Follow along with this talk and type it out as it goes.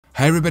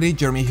Hi everybody,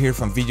 Jeremy here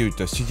from Video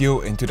Editor Studio,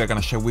 and today I'm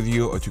gonna share with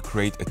you how to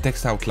create a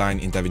text outline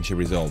in Davinci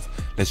Resolve.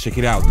 Let's check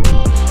it out.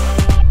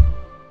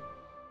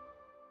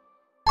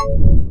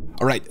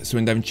 Alright, so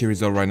in Davinci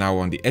Resolve right now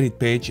we're on the edit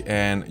page,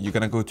 and you're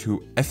gonna go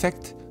to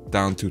Effect,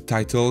 down to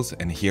Titles,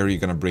 and here you're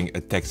gonna bring a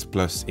text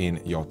plus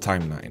in your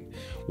timeline.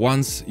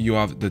 Once you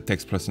have the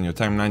text plus in your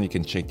timeline, you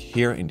can check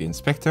here in the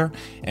inspector,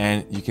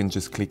 and you can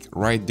just click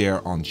right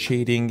there on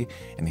shading,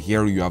 and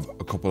here you have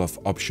a couple of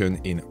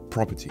options in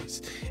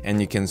properties, and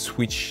you can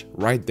switch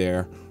right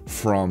there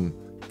from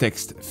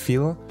text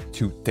fill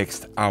to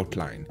text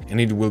outline,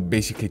 and it will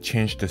basically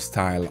change the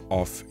style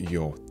of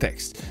your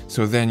text.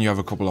 So then you have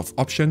a couple of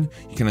options.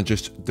 You can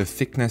adjust the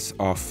thickness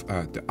of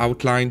the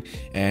outline,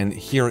 and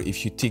here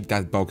if you tick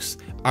that box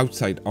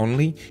outside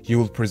only, you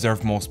will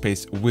preserve more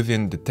space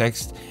within the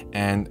text,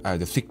 and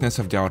the thickness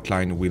of the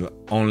outline will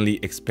only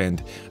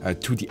expand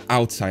to the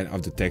outside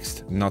of the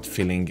text, not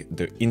filling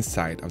the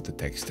inside of the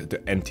text,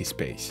 the empty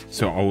space.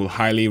 So I will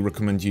highly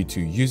recommend you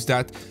to use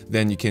that.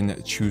 Then you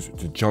can choose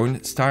the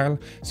join style.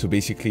 So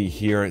basically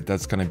here,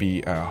 that's gonna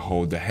be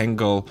how the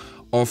angle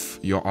of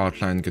your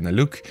outline gonna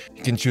look.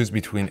 You can choose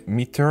between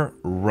meter,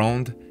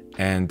 round,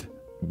 and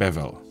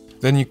bevel.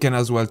 Then you can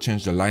as well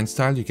change the line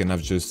style. You can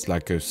have just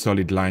like a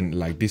solid line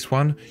like this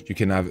one. You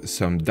can have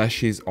some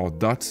dashes or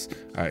dots.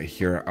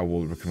 Here I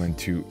will recommend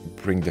to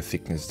bring the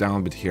thickness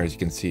down, but here as you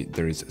can see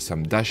there is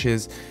some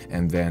dashes,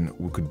 and then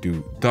we could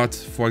do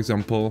dots for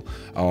example,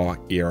 or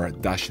here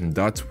dash and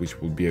dot, which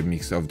will be a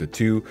mix of the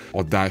two,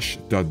 or dash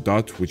dot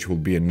dot, which will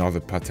be another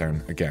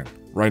pattern again.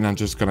 Right now I'm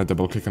just gonna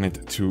double click on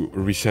it to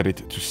reset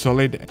it to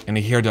solid, and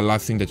here the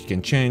last thing that you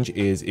can change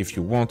is if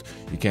you want,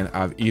 you can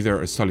have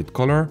either a solid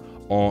color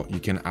or you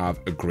can have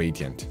a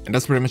gradient. And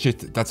that's pretty much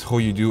it. That's how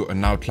you do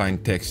an outline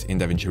text in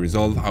Davinci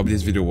Resolve. I hope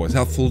this video was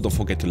helpful. Don't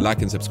forget to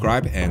like and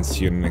subscribe, and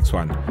see you in the next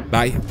one.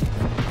 Bye.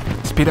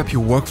 Speed up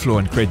your workflow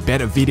and create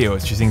better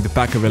videos using the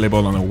pack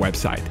available on our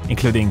website,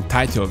 including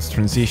titles,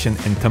 transition,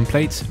 and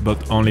templates,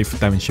 but only for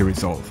Davinci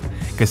Resolve.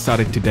 Get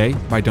started today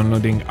by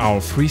downloading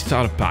our free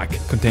starter pack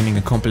containing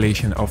a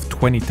compilation of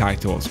 20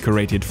 titles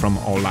curated from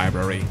our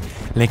library.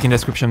 Link in the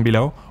description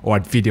below or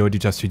at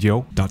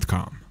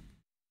videoeditorstudio.com.